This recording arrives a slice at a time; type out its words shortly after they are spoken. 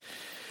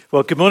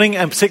Well, good morning,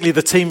 and particularly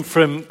the team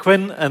from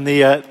Quinn and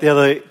the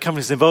other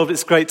companies involved.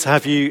 It's great to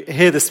have you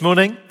here this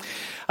morning.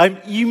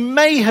 You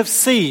may have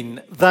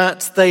seen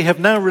that they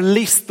have now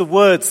released the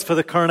words for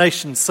the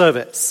coronation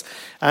service.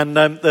 And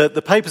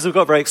the papers have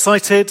got very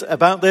excited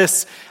about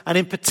this, and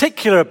in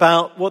particular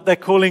about what they're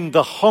calling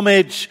the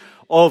homage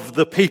of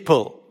the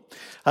people.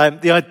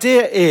 The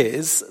idea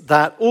is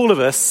that all of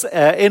us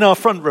in our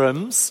front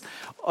rooms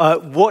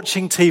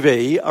watching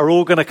TV are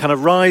all going to kind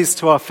of rise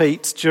to our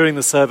feet during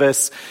the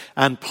service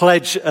and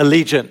pledge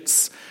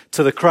allegiance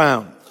to the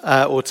crown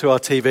or to our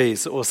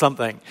TVs or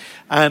something.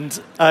 And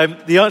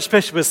the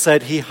Archbishop has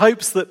said he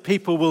hopes that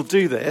people will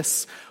do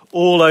this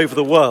all over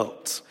the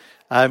world,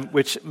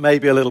 which may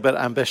be a little bit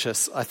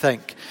ambitious, I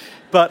think.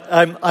 But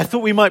I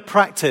thought we might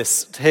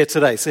practice here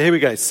today. So here we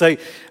go. So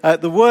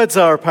the words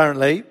are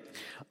apparently,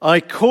 I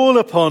call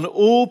upon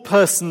all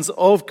persons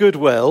of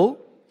goodwill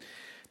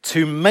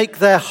to make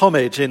their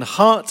homage in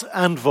heart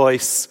and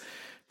voice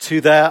to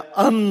their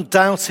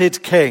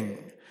undoubted King,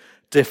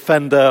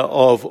 defender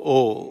of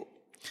all.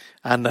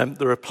 And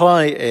the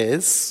reply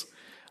is,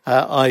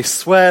 I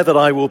swear that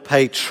I will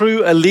pay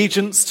true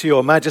allegiance to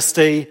your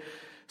majesty,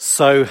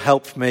 so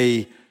help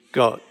me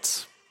God.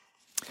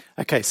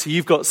 Okay, so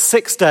you've got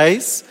 6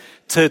 days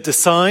to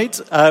decide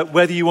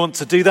whether you want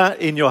to do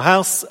that in your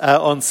house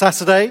on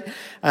Saturday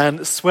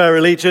and swear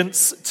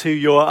allegiance to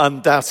your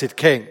undoubted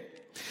King.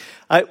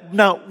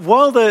 Now,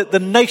 while the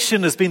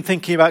nation has been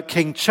thinking about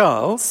King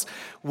Charles,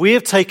 we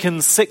have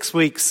taken 6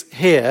 weeks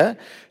here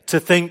to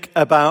think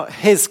about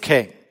his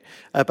king,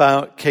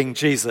 about King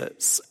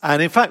Jesus.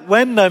 And in fact,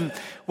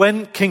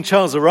 when King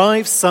Charles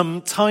arrives,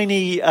 some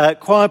tiny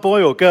choir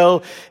boy or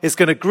girl is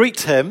going to greet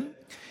him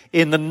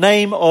in the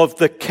name of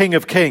the King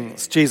of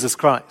Kings, Jesus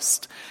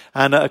Christ.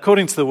 And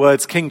according to the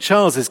words, King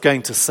Charles is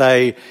going to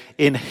say,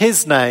 in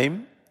his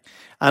name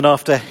and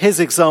after his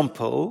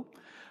example,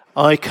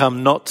 I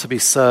come not to be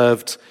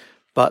served,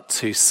 but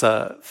to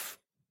serve.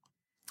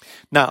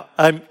 Now,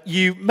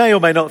 you may or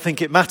may not think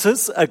it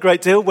matters a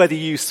great deal whether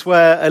you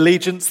swear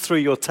allegiance through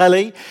your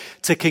telly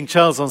to King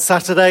Charles on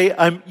Saturday.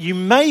 You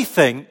may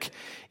think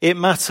it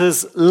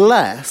matters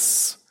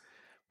less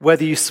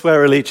whether you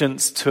swear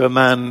allegiance to a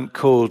man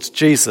called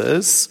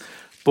Jesus,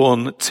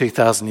 born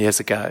 2,000 years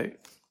ago.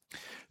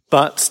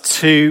 But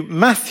to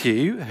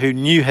Matthew, who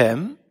knew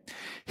him,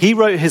 he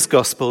wrote his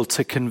gospel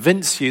to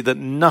convince you that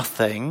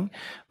nothing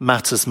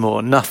matters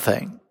more,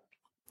 nothing.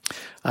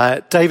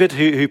 David,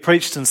 who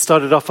preached and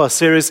started off our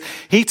series,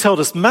 he told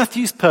us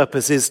Matthew's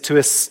purpose is to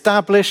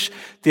establish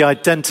the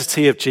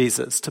identity of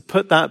Jesus, to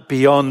put that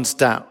beyond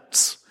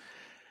doubt.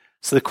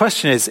 So the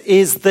question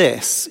is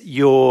this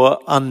your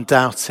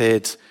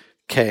undoubted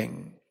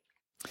king?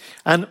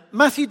 And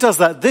Matthew does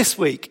that this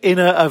week in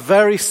a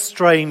very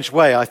strange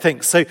way, I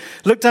think. So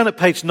look down at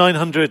page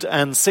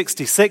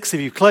 966. If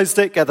you closed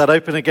it, get that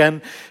open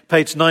again.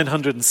 Page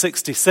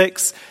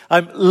 966.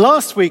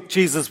 Last week,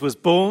 Jesus was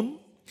born.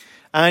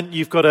 And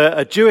you've got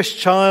a Jewish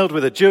child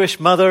with a Jewish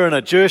mother and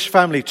a Jewish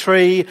family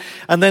tree.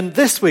 And then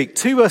this week,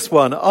 2 verse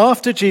 1,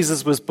 after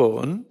Jesus was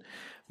born,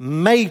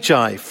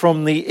 Magi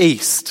from the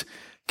east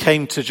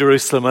came to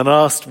Jerusalem and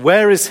asked,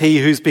 where is he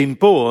who's been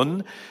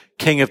born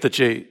King of the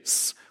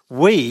Jews?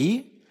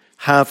 We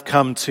have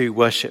come to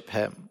worship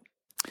him.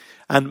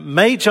 And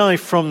Magi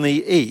from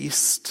the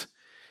east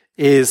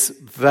is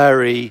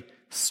very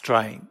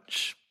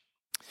strange.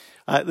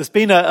 There's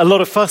been a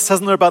lot of fuss,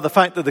 hasn't there, about the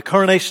fact that the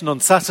coronation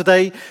on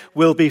Saturday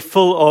will be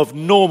full of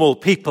normal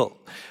people.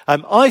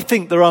 I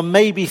think there are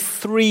maybe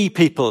 3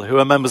 people who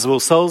are members of All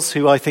Souls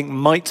who I think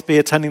might be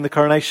attending the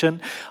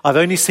coronation. I've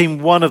only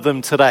seen one of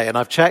them today, and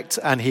I've checked,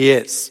 and he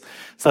is.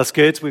 So that's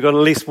good. We've got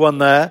at least one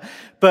there.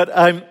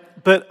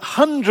 But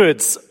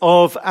hundreds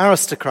of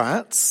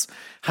aristocrats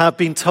have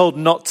been told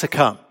not to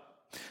come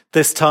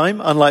this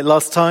time, unlike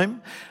last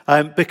time,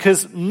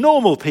 because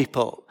normal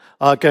people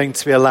are going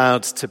to be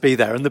allowed to be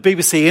there. And the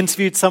BBC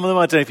interviewed some of them,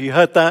 I don't know if you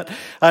heard that,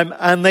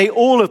 and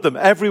all of them,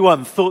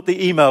 everyone thought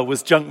the email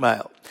was junk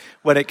mail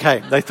when it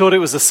came. They thought it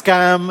was a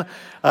scam.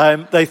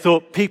 They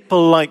thought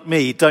people like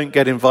me don't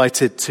get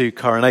invited to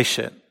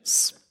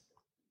coronations.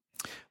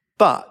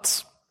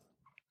 But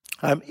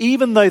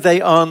even though they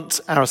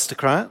aren't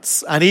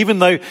aristocrats, and even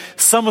though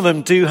some of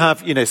them do have,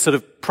 sort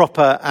of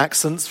proper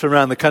accents from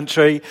around the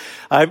country,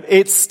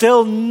 it's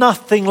still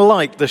nothing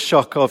like the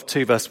shock of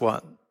 2 verse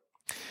 1.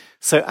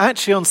 So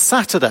actually on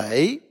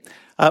Saturday,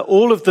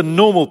 all of the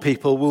normal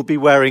people will be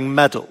wearing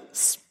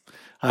medals.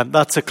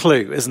 That's a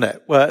clue, isn't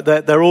it? Well,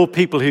 they're all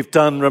people who've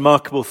done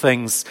remarkable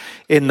things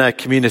in their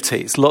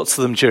communities, lots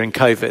of them during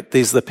COVID.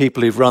 These are the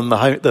people who've run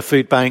the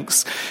food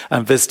banks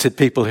and visited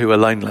people who are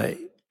lonely.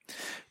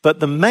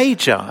 But the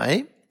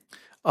Magi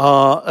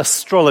are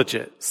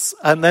astrologers,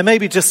 and they're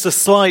maybe just a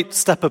slight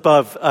step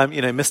above,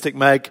 Mystic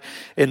Meg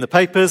in the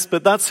papers,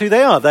 but that's who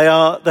they are.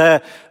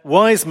 They're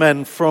wise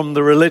men from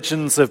the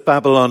religions of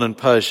Babylon and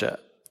Persia,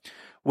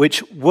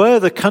 which were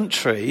the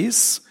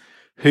countries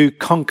who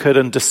conquered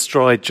and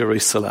destroyed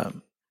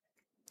Jerusalem.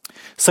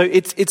 So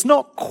it's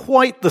not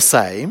quite the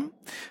same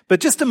But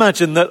just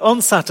imagine that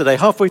on Saturday,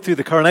 halfway through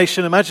the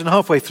coronation, imagine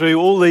halfway through,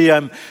 all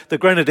the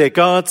Grenadier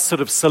Guards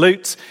sort of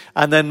salute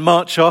and then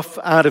march off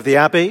out of the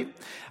Abbey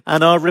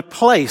and are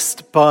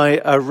replaced by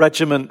a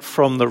regiment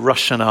from the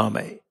Russian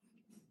army.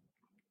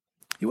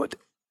 What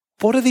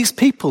are these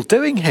people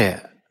doing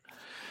here?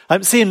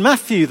 See, in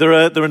Matthew, there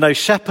are no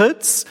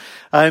shepherds.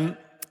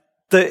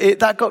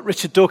 That got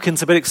Richard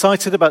Dawkins a bit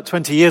excited about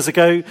 20 years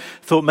ago.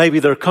 Thought maybe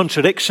there are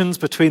contradictions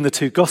between the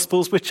two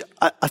Gospels, which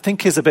I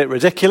think is a bit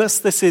ridiculous.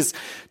 This is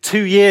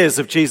 2 years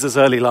of Jesus'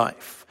 early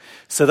life.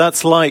 So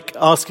that's like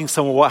asking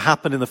someone what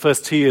happened in the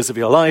first 2 years of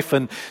your life.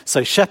 And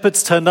so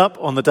shepherds turned up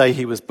on the day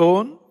he was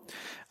born.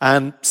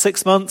 And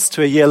 6 months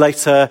to a year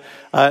later,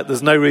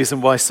 there's no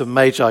reason why some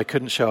magi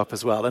couldn't show up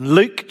as well. And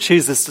Luke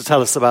chooses to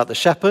tell us about the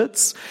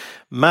shepherds.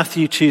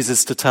 Matthew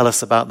chooses to tell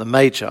us about the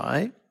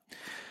magi.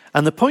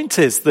 And the point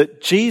is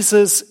that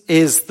Jesus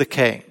is the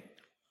king.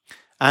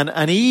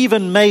 And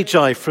even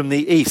magi from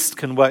the east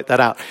can work that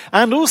out.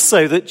 And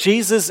also that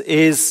Jesus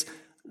is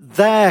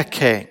their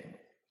king.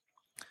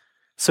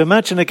 So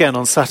imagine again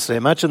on Saturday,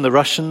 imagine the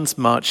Russians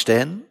marched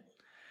in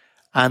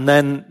and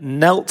then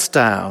knelt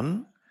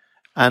down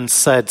and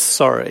said,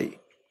 sorry,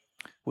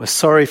 we're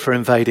sorry for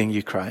invading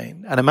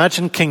Ukraine. And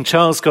imagine King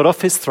Charles got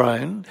off his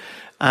throne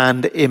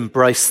and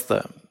embraced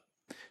them.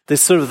 There's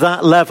sort of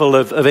that level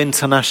of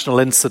international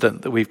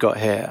incident that we've got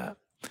here.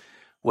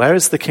 Where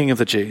is the King of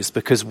the Jews?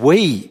 Because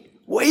we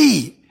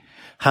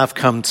have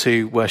come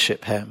to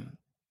worship him.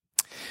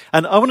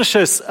 And I want to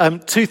show us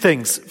two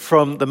things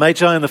from the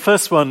Magi. And the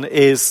first one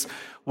is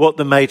what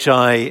the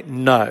Magi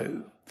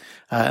know.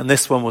 And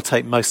this one will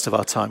take most of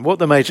our time. What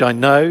the Magi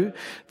know,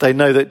 they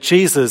know that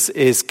Jesus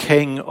is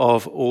King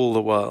of all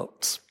the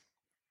world.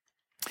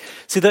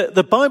 See,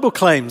 the Bible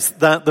claims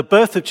that the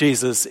birth of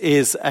Jesus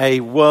is a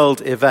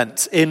world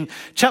event. In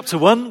chapter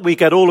 1, we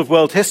get all of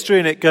world history,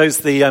 and it goes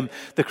the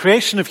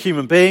creation of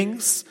human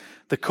beings,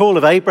 the call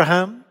of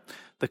Abraham,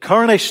 the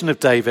coronation of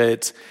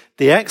David,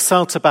 the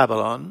exile to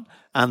Babylon,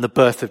 and the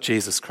birth of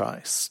Jesus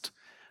Christ.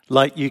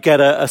 Like you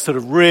get a sort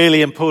of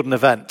really important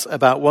event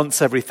about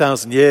once every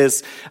 1,000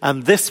 years,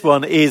 and this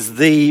one is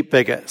the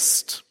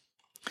biggest.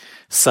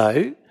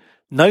 So,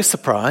 no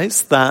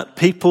surprise that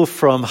people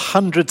from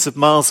hundreds of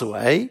miles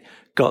away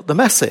got the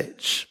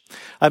message.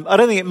 I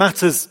don't think it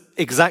matters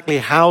exactly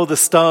how the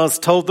stars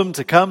told them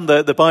to come.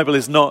 The Bible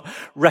is not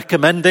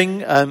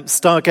recommending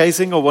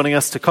stargazing or wanting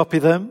us to copy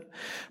them.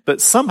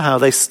 But somehow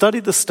they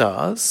studied the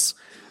stars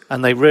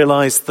and they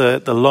realized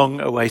that the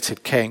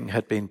long-awaited king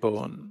had been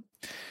born.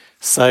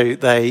 So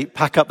they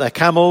pack up their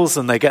camels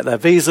and they get their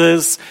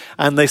visas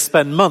and they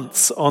spend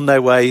months on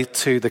their way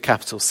to the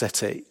capital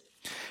city.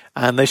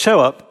 And they show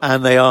up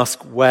and they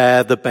ask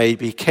where the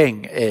baby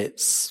king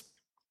is.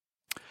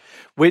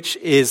 Which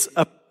is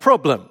a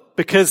problem,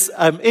 because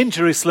in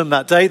Jerusalem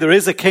that day there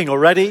is a king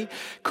already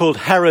called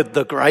Herod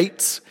the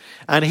Great,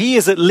 and he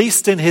is at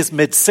least in his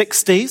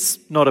mid-60s,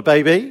 not a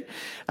baby,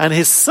 and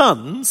his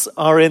sons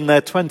are in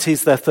their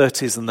 20s, their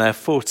 30s, and their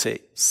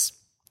 40s.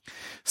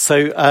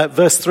 So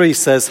verse 3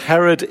 says,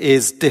 Herod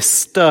is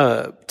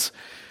disturbed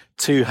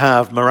to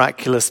have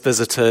miraculous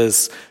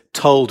visitors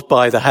told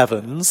by the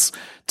heavens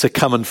to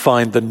come and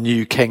find the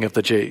new king of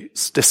the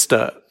Jews.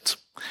 Disturbed.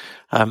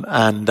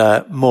 And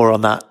more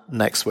on that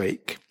next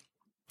week.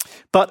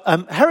 But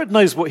Herod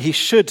knows what he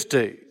should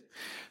do.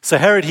 So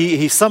Herod,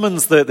 he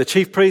summons the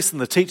chief priests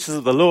and the teachers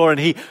of the law, and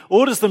he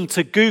orders them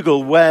to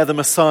Google where the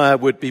Messiah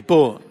would be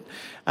born.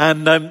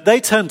 And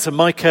they turn to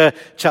Micah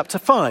chapter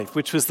 5,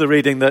 which was the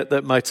reading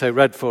that Moto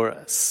read for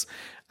us.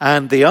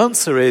 And the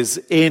answer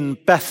is in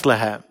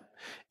Bethlehem,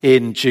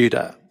 in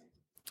Judah.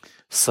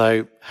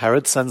 So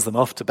Herod sends them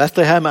off to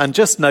Bethlehem, and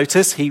just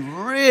notice he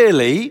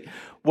really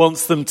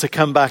wants them to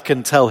come back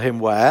and tell him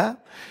where.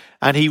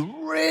 And he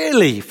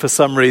really, for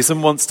some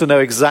reason, wants to know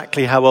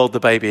exactly how old the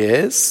baby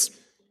is.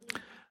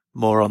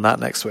 More on that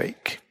next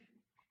week.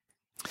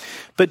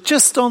 But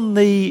just on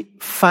the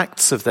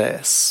facts of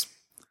this,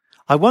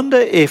 I wonder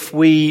if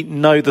we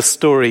know the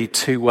story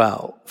too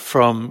well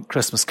from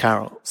Christmas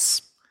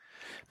carols.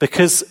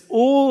 Because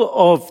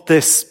all of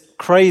this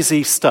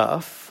crazy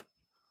stuff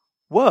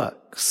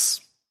works.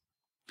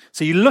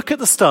 So you look at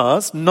the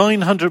stars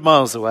 900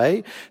 miles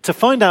away to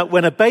find out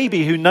when a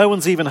baby who no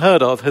one's even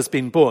heard of has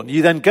been born.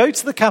 You then go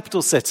to the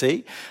capital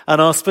city and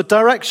ask for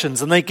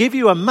directions, and they give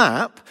you a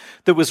map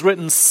that was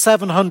written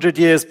 700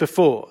 years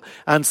before.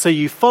 And so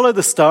you follow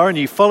the star and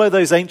you follow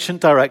those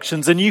ancient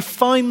directions and you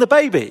find the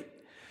baby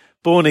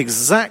born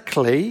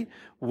exactly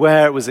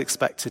where it was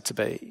expected to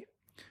be,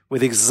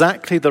 with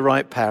exactly the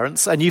right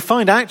parents. And you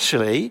find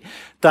actually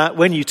that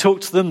when you talk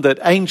to them that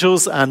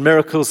angels and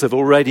miracles have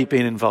already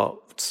been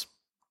involved.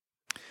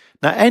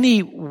 Now, any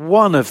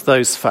one of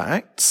those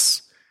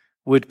facts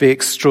would be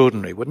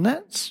extraordinary, wouldn't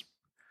it?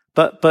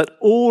 But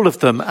all of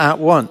them at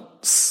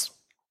once.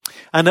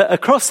 And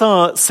across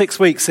our 6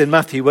 weeks in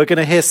Matthew, we're going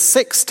to hear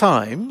 6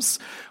 times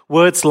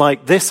words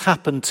like this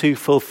happened to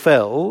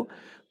fulfill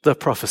the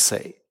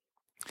prophecy.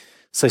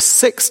 So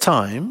 6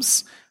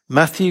 times,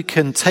 Matthew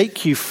can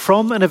take you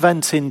from an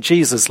event in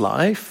Jesus'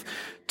 life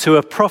to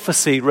a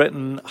prophecy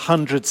written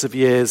hundreds of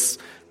years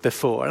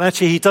before. And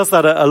actually, he does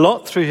that a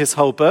lot through his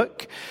whole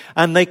book.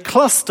 And they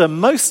cluster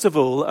most of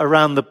all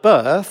around the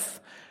birth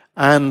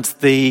and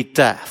the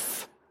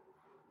death,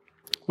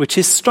 which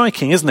is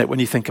striking, isn't it, when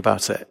you think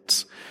about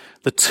it?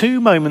 The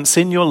two moments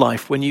in your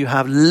life when you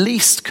have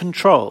least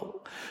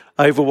control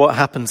over what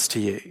happens to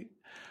you.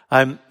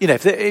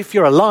 If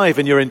you're alive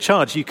and you're in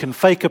charge, you can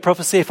fake a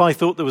prophecy. If I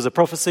thought there was a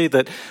prophecy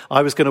that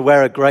I was going to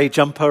wear a grey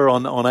jumper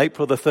on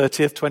April the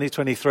 30th,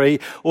 2023,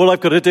 all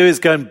I've got to do is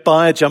go and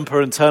buy a jumper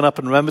and turn up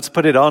and remember to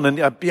put it on and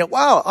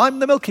wow, I'm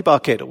the Milky Bar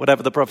Kid, or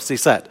whatever the prophecy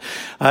said.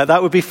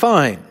 That would be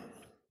fine.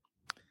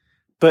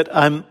 But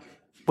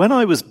when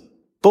I was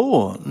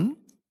born,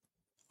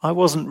 I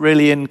wasn't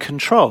really in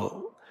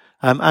control.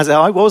 As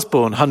I was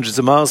born hundreds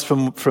of miles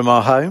from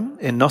our home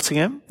in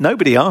Nottingham.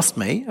 Nobody asked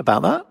me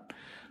about that.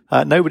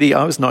 I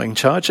was not in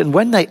charge. And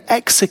when they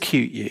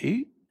execute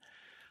you,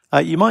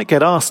 you might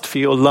get asked for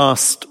your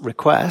last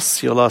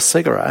request, your last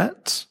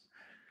cigarette,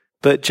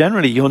 but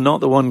generally you're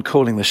not the one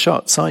calling the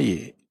shots, are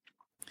you?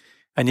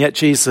 And yet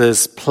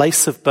Jesus'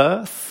 place of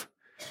birth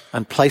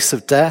and place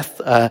of death,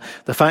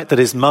 the fact that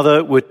his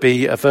mother would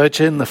be a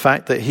virgin, the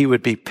fact that he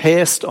would be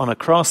pierced on a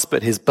cross,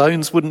 but his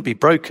bones wouldn't be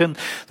broken,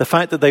 the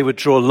fact that they would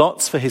draw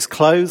lots for his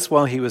clothes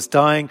while he was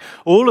dying,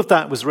 all of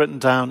that was written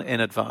down in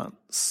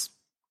advance.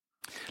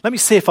 Let me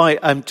see if I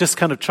just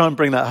kind of try and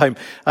bring that home.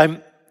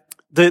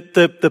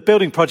 The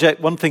building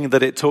project, one thing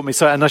that it taught me,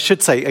 and I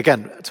should say,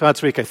 again, to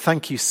Adrico,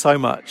 thank you so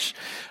much.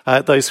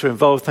 Those who are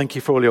involved, thank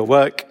you for all your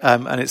work.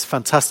 And it's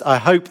fantastic. I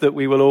hope that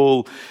we will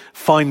all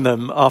find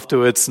them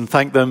afterwards and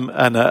thank them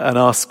and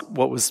ask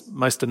what was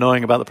most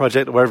annoying about the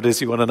project or wherever it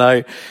is you want to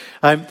know.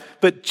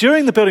 But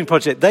during the building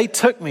project, they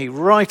took me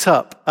right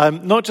up,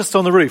 not just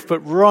on the roof, but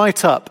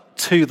right up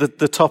to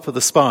the top of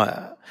the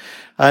spire.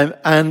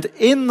 And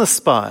in the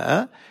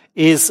spire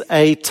is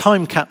a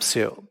time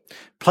capsule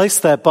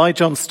placed there by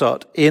John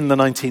Stott in the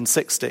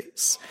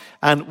 1960s.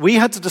 And we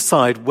had to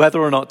decide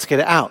whether or not to get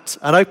it out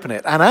and open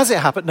it. And as it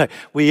happened,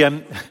 we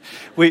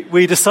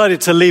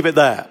decided to leave it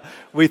there.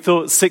 We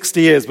thought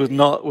 60 years was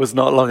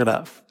not long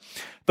enough.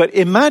 But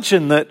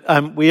imagine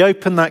that we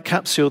opened that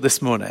capsule this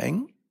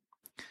morning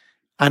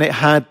and it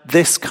had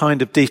this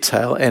kind of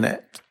detail in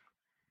it.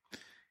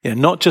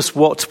 Not just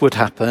what would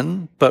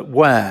happen, but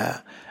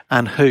where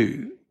and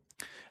who.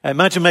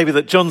 Imagine maybe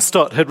that John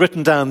Stott had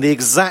written down the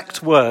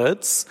exact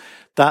words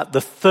that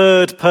the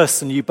third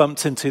person you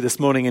bumped into this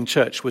morning in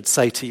church would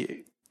say to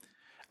you,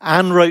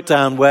 and wrote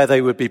down where they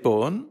would be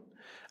born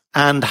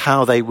and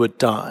how they would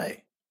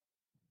die.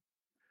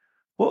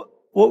 What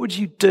would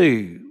you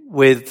do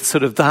with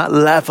sort of that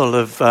level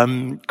of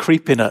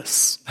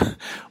creepiness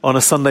on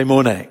a Sunday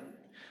morning?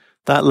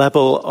 That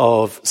level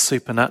of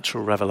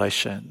supernatural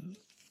revelation.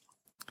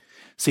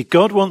 See,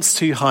 God wants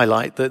to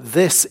highlight that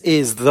this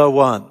is the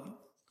one.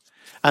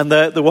 And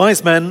the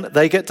wise men,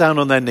 they get down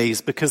on their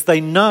knees because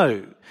they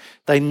know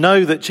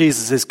that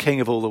Jesus is King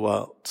of all the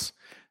world.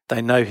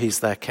 They know he's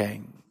their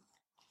King.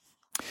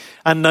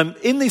 And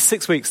in these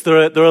 6 weeks,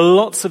 there are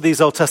lots of these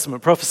Old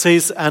Testament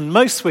prophecies, and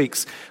most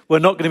weeks we're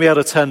not going to be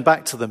able to turn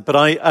back to them. But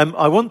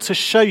I want to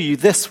show you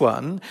this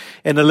one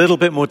in a little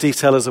bit more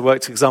detail as a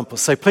worked example.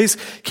 So please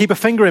keep a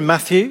finger in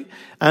Matthew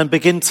and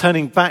begin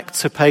turning back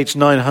to page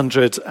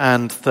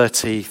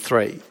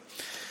 933.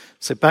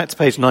 So back to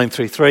page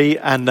 933,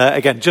 and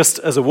again, just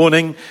as a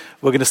warning,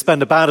 we're going to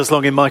spend about as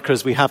long in Micah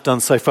as we have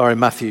done so far in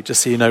Matthew,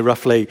 just so you know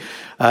roughly,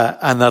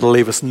 and that'll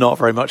leave us not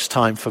very much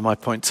time for my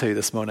point 2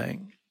 this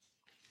morning.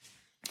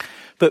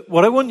 But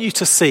what I want you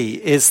to see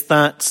is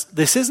that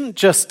this isn't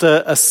just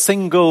a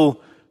single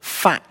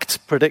fact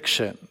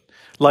prediction,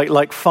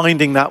 like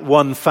finding that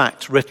one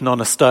fact written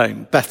on a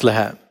stone,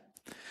 Bethlehem.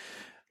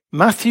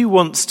 Matthew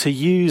wants to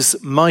use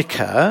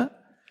Micah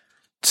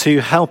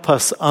to help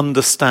us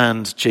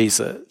understand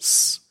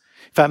Jesus.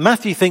 In fact,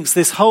 Matthew thinks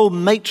this whole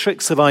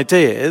matrix of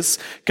ideas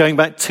going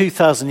back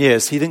 2,000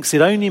 years, he thinks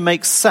it only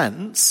makes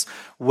sense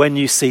when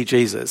you see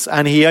Jesus.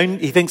 And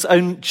he thinks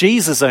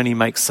Jesus only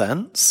makes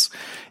sense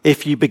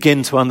if you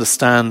begin to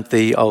understand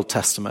the Old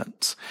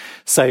Testament.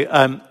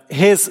 So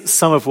here's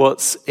some of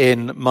what's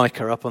in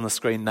Micah up on the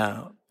screen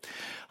now.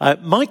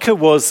 Micah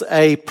was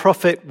a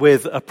prophet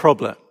with a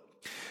problem.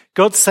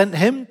 God sent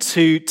him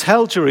to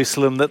tell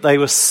Jerusalem that they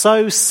were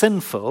so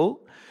sinful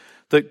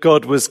that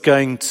God was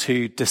going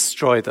to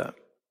destroy them.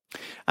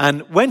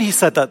 And when he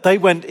said that, they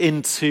went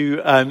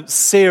into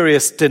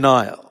serious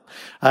denial.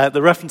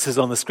 The reference is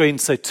on the screen,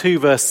 so 2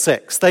 verse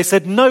 6. They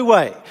said, no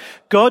way.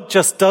 God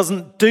just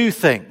doesn't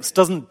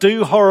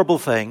do horrible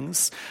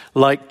things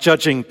like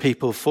judging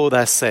people for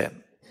their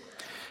sin.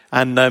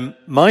 And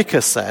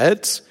Micah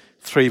said,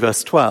 3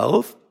 verse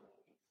 12,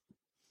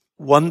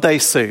 one day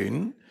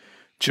soon,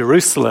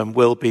 Jerusalem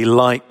will be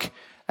like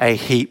a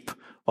heap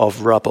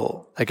of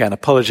rubble. Again,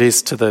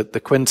 apologies to the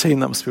Quinn team.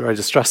 That must be very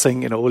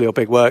distressing. All your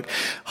big work.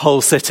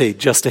 Whole city,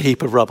 just a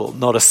heap of rubble,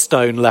 not a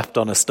stone left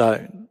on a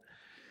stone.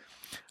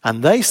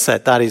 And they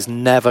said that is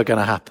never going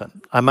to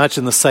happen. I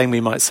imagine the same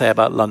we might say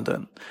about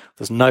London.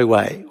 There's no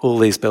way, all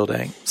these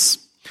buildings.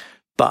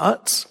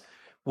 But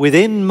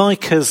within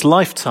Micah's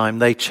lifetime,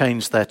 they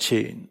changed their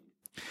tune.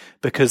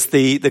 Because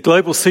the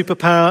global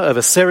superpower of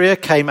Assyria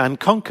came and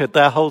conquered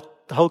their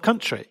whole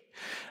country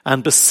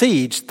and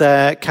besieged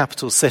their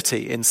capital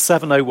city in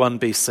 701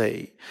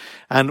 BC.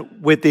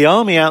 And with the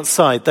army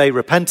outside, they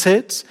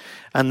repented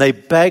and they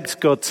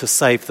begged God to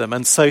save them.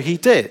 And so he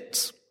did.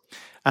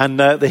 And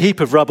the heap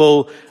of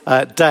rubble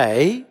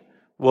day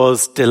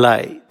was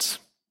delayed.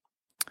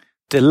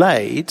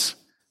 Delayed,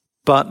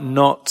 but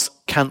not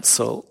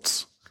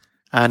cancelled.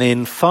 And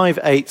in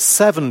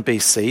 587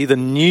 BC, the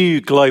new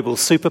global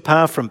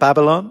superpower from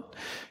Babylon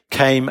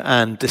came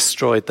and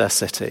destroyed their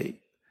city.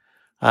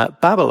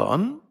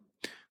 Babylon,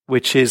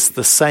 which is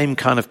the same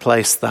kind of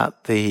place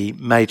that the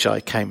Magi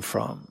came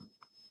from.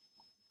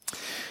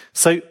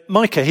 So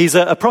Micah, he's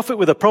a prophet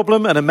with a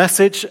problem and a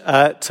message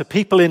to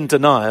people in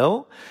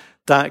denial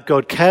that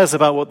God cares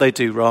about what they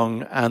do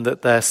wrong and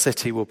that their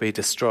city will be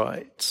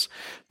destroyed.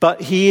 But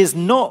he is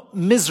not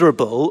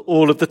miserable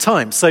all of the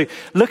time. So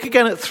look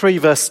again at 3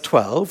 verse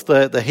 12,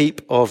 the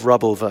heap of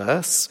rubble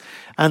verse,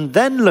 and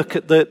then look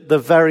at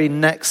the very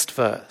next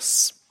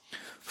verse.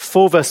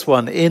 4 verse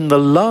 1, in the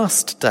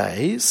last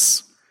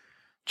days,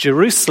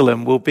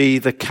 Jerusalem will be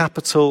the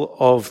capital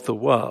of the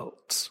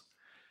world.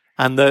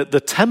 And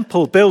the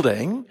temple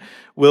building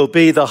will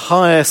be the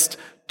highest,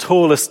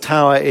 tallest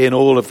tower in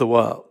all of the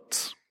world.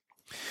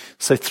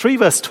 So 3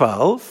 verse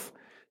 12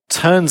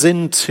 turns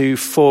into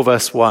 4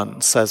 verse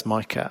 1, says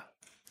Micah.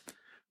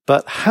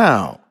 But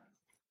how?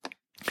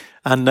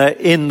 And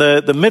in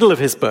the middle of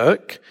his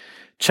book,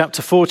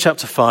 chapter 4,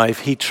 chapter 5,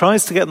 he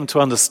tries to get them to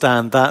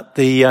understand that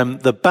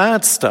the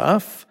bad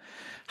stuff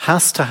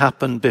has to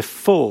happen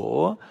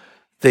before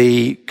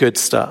the good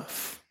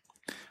stuff.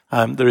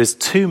 There is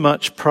too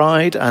much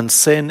pride and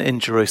sin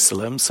in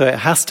Jerusalem, so it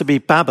has to be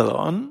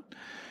Babylon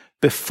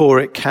before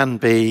it can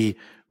be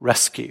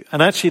rescue.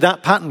 And actually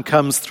that pattern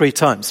comes 3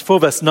 times.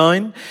 4 verse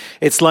 9,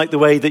 it's like the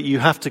way that you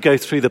have to go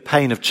through the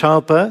pain of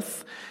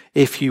childbirth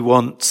if you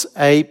want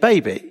a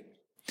baby.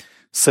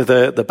 So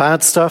the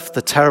bad stuff,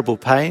 the terrible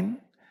pain,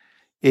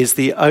 is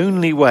the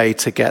only way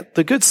to get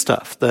the good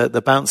stuff,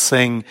 the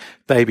bouncing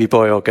baby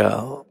boy or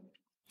girl.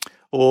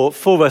 Or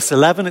 4 verse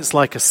 11, it's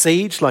like a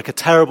siege, like a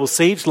terrible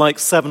siege, like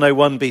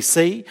 701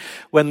 BC,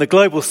 when the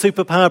global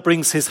superpower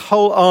brings his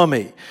whole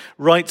army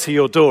right to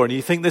your door, and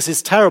you think this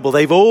is terrible,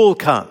 they've all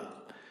come.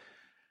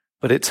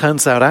 But it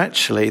turns out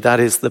actually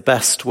that is the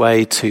best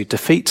way to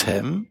defeat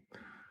him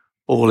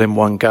all in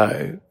one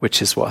go,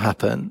 which is what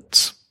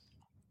happened.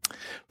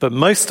 But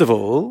most of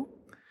all,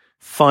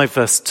 5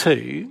 verse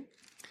 2,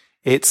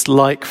 it's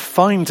like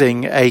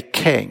finding a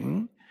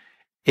king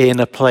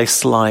in a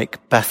place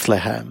like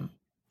Bethlehem,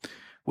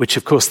 which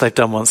of course they've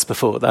done once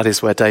before. That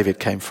is where David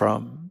came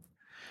from.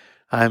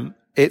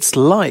 It's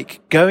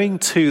like going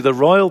to the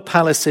royal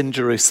palace in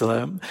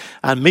Jerusalem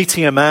and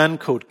meeting a man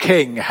called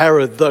King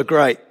Herod the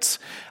Great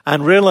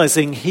and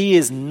realizing he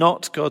is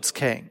not God's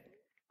king,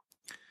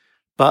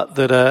 but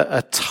that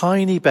a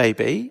tiny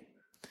baby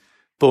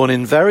born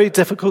in very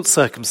difficult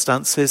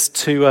circumstances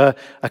to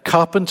a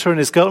carpenter and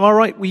his girl. Am I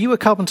right? Were you a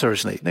carpenter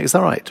originally? Is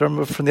that right? Do I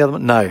remember from the other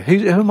one? No.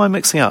 Who am I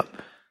mixing up?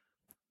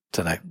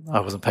 Don't know.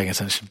 I wasn't paying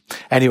attention.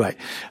 Anyway,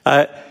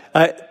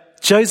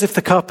 Joseph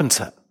the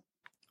carpenter,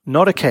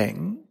 not a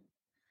king,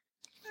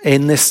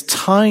 in this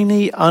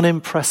tiny,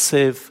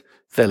 unimpressive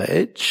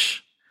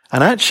village.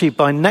 And actually,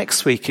 by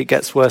next week, it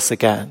gets worse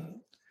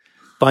again.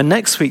 By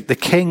next week, the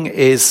king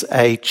is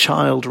a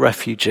child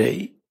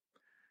refugee.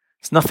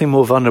 There's nothing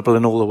more vulnerable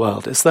in all the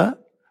world, is there?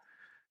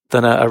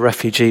 Than a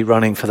refugee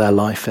running for their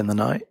life in the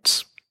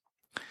night.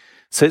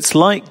 So it's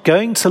like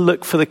going to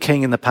look for the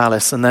king in the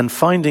palace and then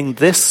finding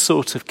this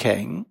sort of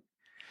king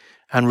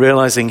and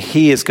realizing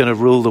he is going to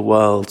rule the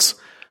world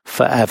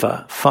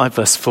forever. 5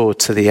 verse 4,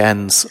 to the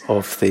ends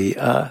of the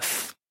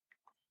earth.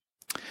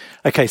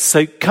 Okay,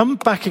 so come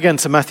back again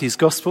to Matthew's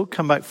Gospel.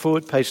 Come back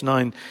forward, page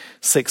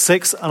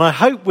 966. And I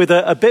hope with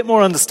a bit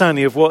more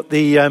understanding of what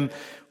the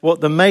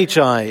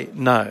Magi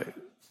know.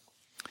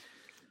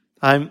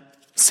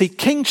 See,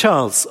 King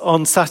Charles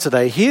on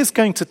Saturday, he is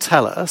going to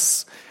tell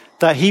us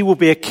that he will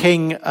be a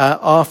king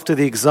after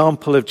the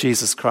example of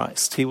Jesus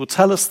Christ. He will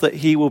tell us that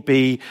he will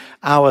be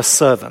our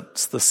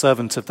servant, the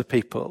servant of the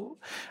people.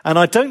 And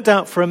I don't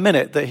doubt for a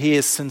minute that he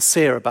is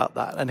sincere about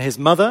that. And his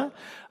mother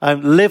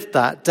lived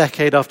that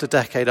decade after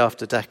decade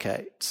after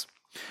decade.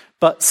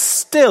 But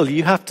still,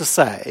 you have to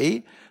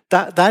say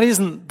that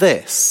isn't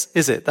this,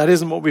 is it? That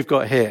isn't what we've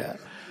got here.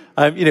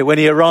 When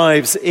he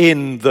arrives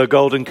in the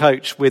golden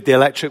coach with the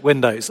electric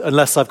windows,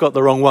 unless I've got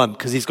the wrong one,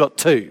 because he's got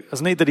 2,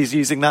 hasn't he, that he's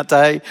using that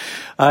day?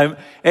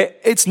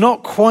 It's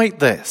not quite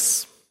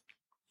this.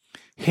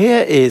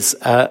 Here is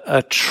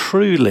a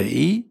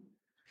truly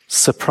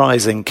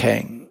surprising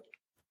king,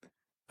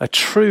 a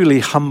truly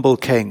humble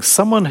king,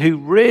 someone who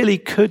really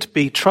could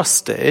be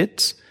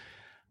trusted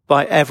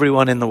by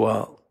everyone in the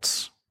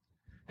world,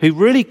 who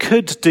really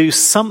could do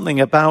something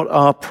about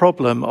our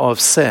problem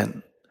of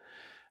sin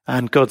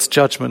and God's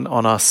judgment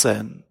on our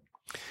sin.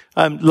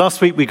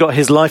 Last week we got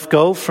his life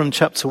goal from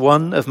chapter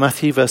 1 of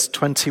Matthew, verse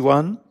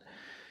 21,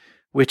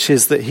 which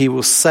is that he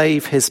will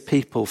save his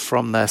people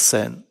from their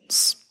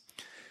sins.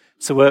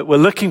 So we're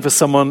looking for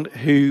someone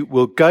who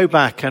will go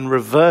back and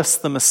reverse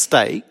the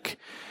mistake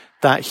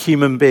that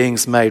human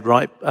beings made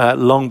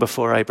long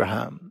before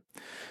Abraham.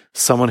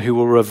 Someone who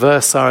will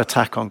reverse our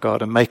attack on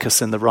God and make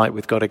us in the right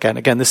with God again.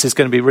 Again, this is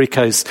going to be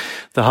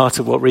the heart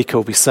of what Rico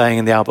will be saying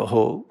in the Albert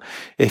Hall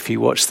if you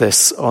watch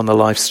this on the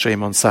live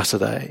stream on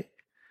Saturday.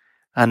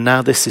 And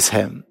now this is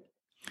him.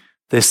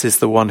 This is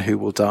the one who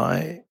will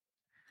die.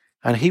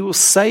 And he will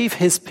save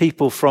his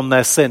people from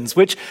their sins,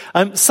 which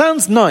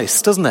sounds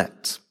nice, doesn't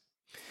it?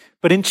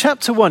 But in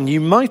chapter 1, you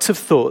might have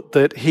thought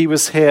that he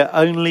was here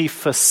only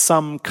for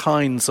some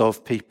kinds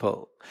of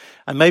people,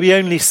 and maybe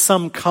only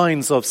some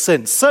kinds of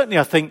sins. Certainly,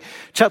 I think,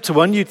 chapter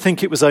 1, you'd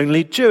think it was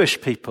only Jewish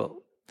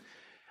people.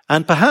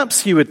 And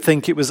perhaps you would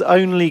think it was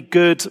only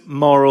good,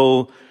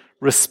 moral,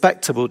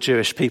 respectable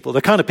Jewish people,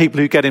 the kind of people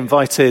who get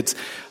invited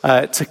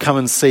to come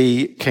and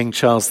see King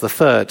Charles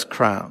III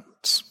crowned.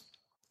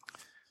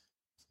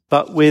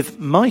 But with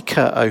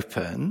Micah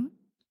open,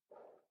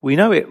 we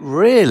know it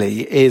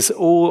really is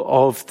all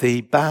of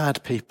the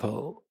bad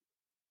people.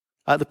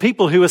 The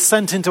people who were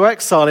sent into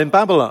exile in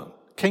Babylon,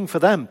 king for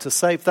them to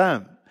save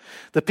them.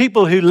 The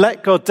people who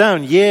let God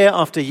down year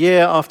after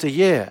year after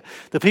year.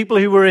 The people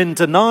who were in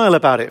denial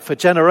about it for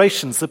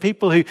generations. The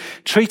people who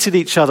treated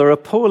each other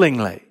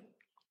appallingly.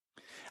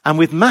 And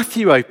with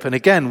Matthew open,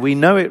 again, we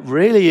know it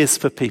really is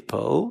for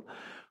people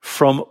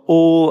from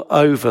all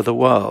over the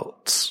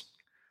world.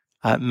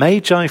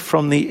 Magi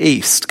from the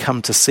east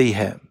come to see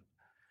him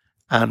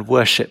and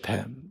worship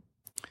him.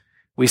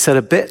 We said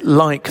a bit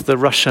like the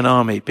Russian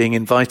army being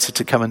invited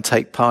to come and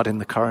take part in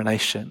the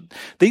coronation.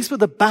 These were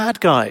the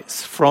bad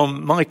guys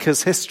from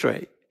Micah's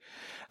history.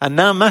 And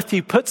now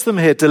Matthew puts them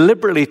here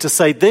deliberately to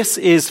say this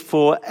is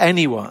for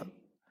anyone.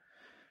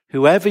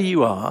 Whoever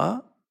you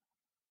are,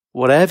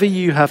 whatever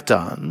you have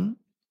done,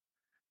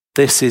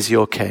 this is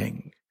your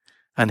king,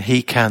 and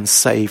he can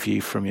save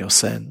you from your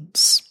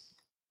sins.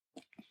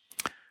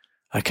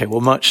 Okay,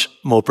 well, much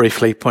more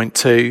briefly, point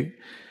 2,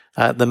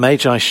 the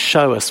Magi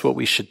show us what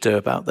we should do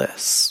about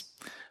this.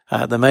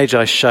 The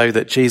Magi show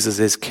that Jesus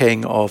is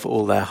king of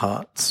all their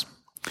hearts.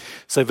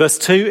 So verse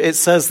 2, it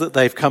says that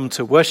they've come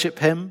to worship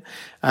him,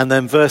 and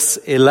then verse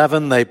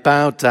 11, they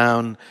bowed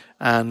down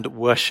and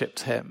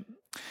worshipped him.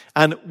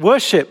 And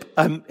worship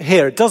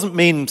here, it doesn't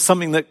mean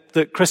something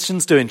that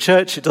Christians do in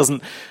church. It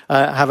doesn't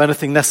have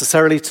anything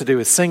necessarily to do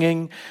with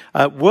singing.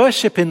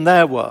 Worship in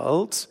their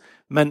world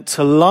meant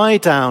to lie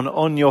down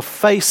on your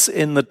face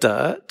in the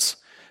dirt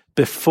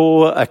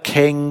before a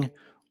king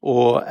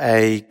or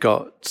a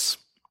god.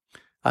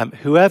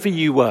 Whoever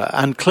you were,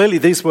 and clearly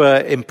these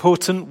were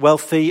important,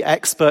 wealthy,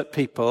 expert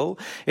people,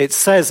 it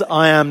says,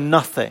 I am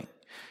nothing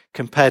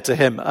compared to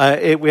him.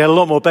 We had a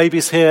lot more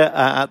babies here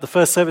at the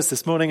first service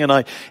this morning, and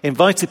I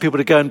invited people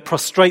to go and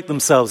prostrate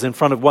themselves in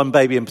front of one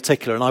baby in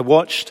particular, and I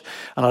watched,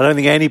 and I don't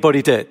think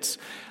anybody did.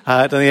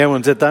 I don't think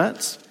anyone did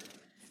that.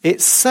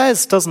 It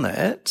says, doesn't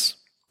it?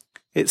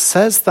 It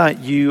says that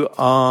you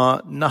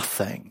are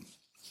nothing.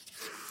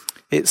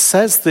 It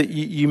says that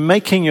you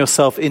making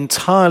yourself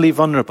entirely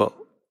vulnerable.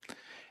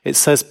 It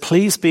says,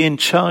 please be in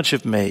charge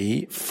of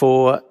me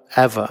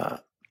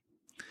forever.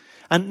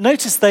 And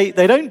notice they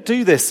don't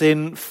do this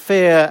in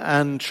fear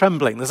and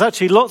trembling. There's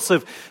actually lots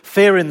of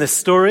fear in this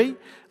story.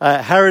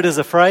 Herod is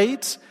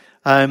afraid,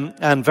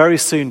 and very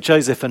soon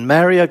Joseph and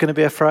Mary are going to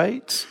be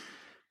afraid.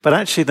 But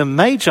actually the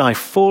Magi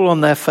fall on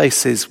their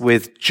faces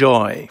with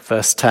joy.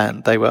 Verse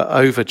 10, they were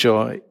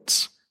overjoyed.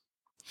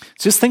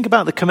 Just think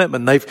about the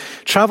commitment. They've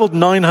traveled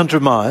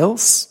 900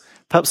 miles,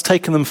 perhaps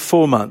taken them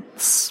 4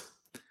 months.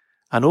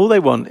 And all they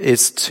want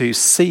is to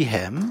see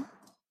him.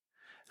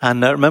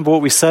 And remember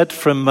what we said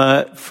from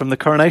the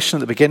coronation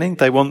at the beginning?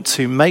 They want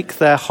to make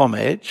their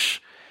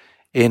homage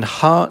in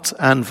heart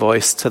and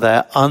voice to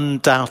their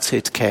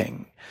undoubted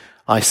king.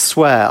 I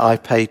swear I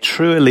pay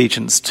true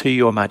allegiance to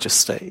your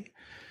majesty.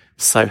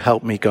 So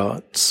help me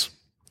God.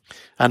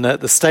 And at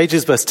the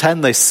stages, verse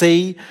 10, they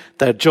see,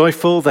 they're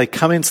joyful, they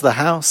come into the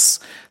house,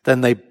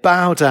 then they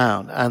bow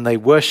down and they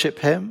worship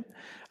him,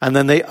 and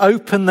then they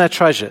open their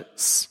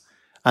treasures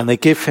and they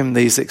give him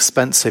these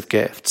expensive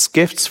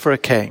gifts for a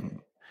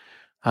king.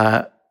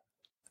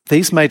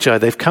 These Magi,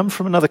 they've come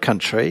from another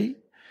country,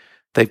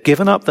 they've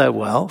given up their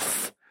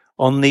wealth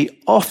on the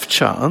off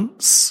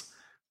chance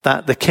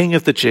that the king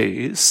of the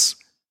Jews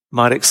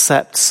might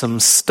accept some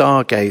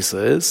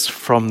stargazers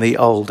from the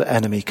old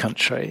enemy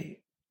country.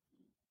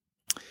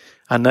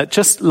 And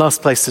just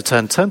last place to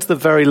turn to the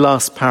very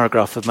last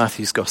paragraph of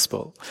Matthew's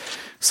Gospel.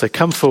 So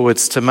come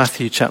forwards to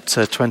Matthew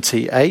chapter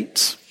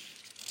 28.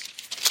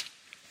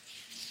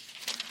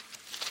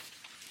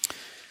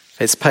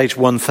 It's page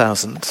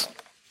 1000.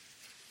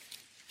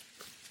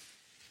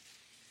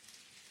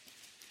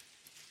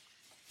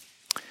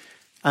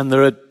 And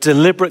there are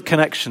deliberate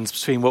connections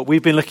between what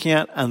we've been looking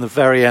at and the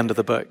very end of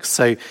the book.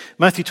 So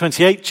Matthew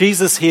 28,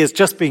 Jesus, he has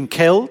just been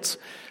killed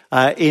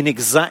in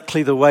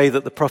exactly the way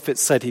that the prophets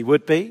said he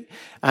would be.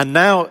 And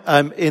now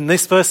in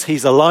this verse,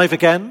 he's alive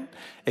again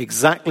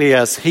exactly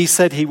as he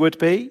said he would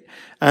be.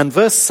 And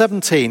verse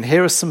 17,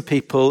 here are some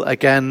people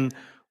again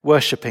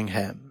worshipping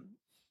him.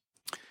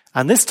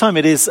 And this time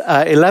it is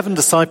 11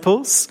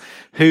 disciples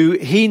who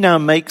he now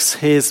makes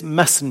his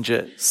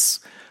messengers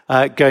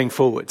going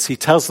forwards. He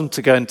tells them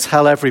to go and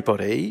tell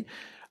everybody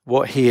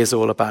what he is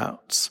all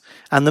about.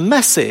 And the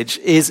message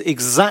is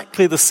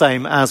exactly the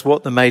same as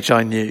what the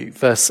Magi knew.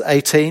 Verse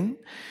 18,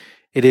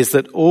 it is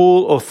that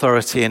all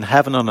authority in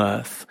heaven and on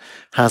earth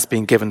has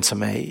been given to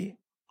me.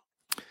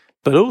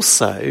 But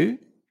also,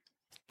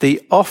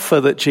 the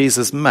offer that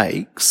Jesus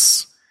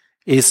makes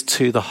is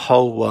to the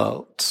whole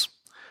world.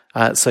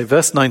 So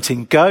verse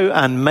 19, go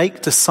and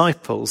make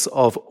disciples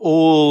of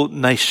all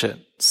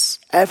nations,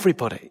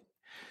 everybody.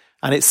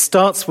 And it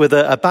starts with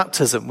a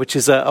baptism, which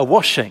is a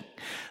washing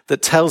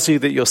that tells you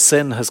that your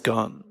sin has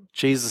gone.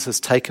 Jesus has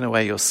taken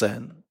away your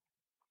sin.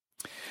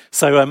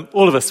 So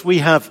all of us, we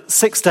have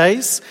 6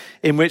 days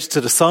in which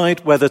to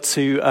decide whether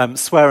to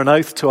swear an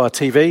oath to our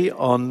TV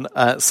on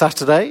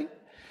Saturday.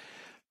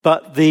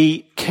 But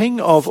the King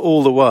of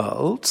all the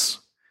world,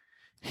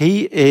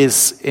 he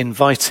is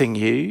inviting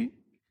you,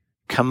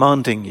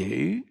 commanding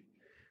you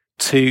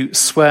to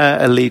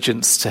swear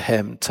allegiance to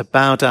him, to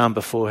bow down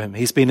before him.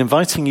 He's been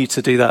inviting you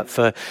to do that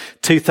for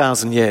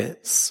 2,000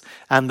 years.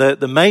 And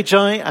the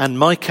Magi and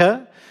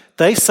Micah,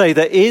 they say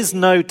there is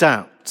no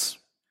doubt.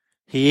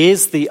 He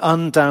is the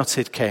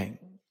undoubted king.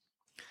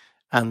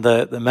 And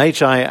the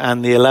Magi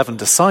and the 11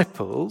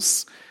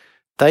 disciples,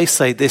 they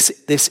say this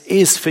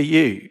is for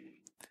you.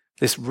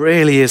 This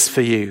really is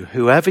for you.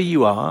 Whoever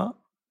you are,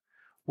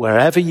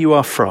 wherever you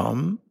are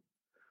from,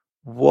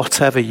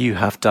 whatever you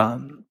have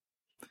done,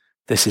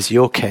 this is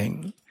your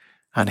king,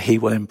 and he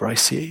will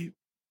embrace you.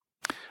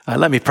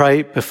 Let me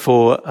pray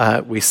before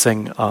we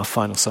sing our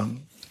final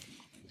song.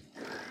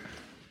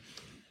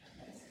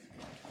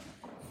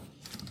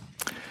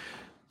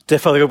 Dear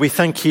Father God, we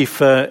thank you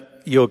for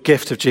your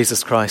gift of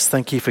Jesus Christ.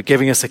 Thank you for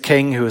giving us a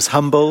king who was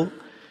humble,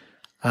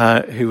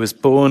 who was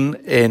born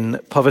in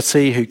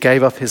poverty, who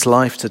gave up his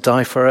life to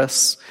die for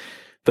us,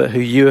 but who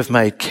you have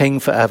made king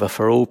forever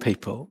for all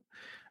people.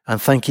 And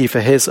thank you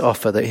for his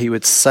offer that he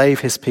would save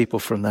his people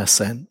from their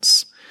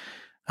sins.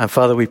 And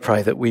Father, we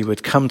pray that we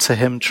would come to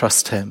him,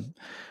 trust him,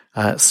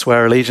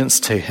 swear allegiance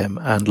to him,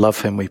 and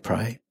love him, we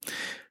pray,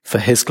 for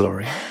his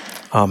glory.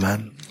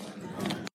 Amen.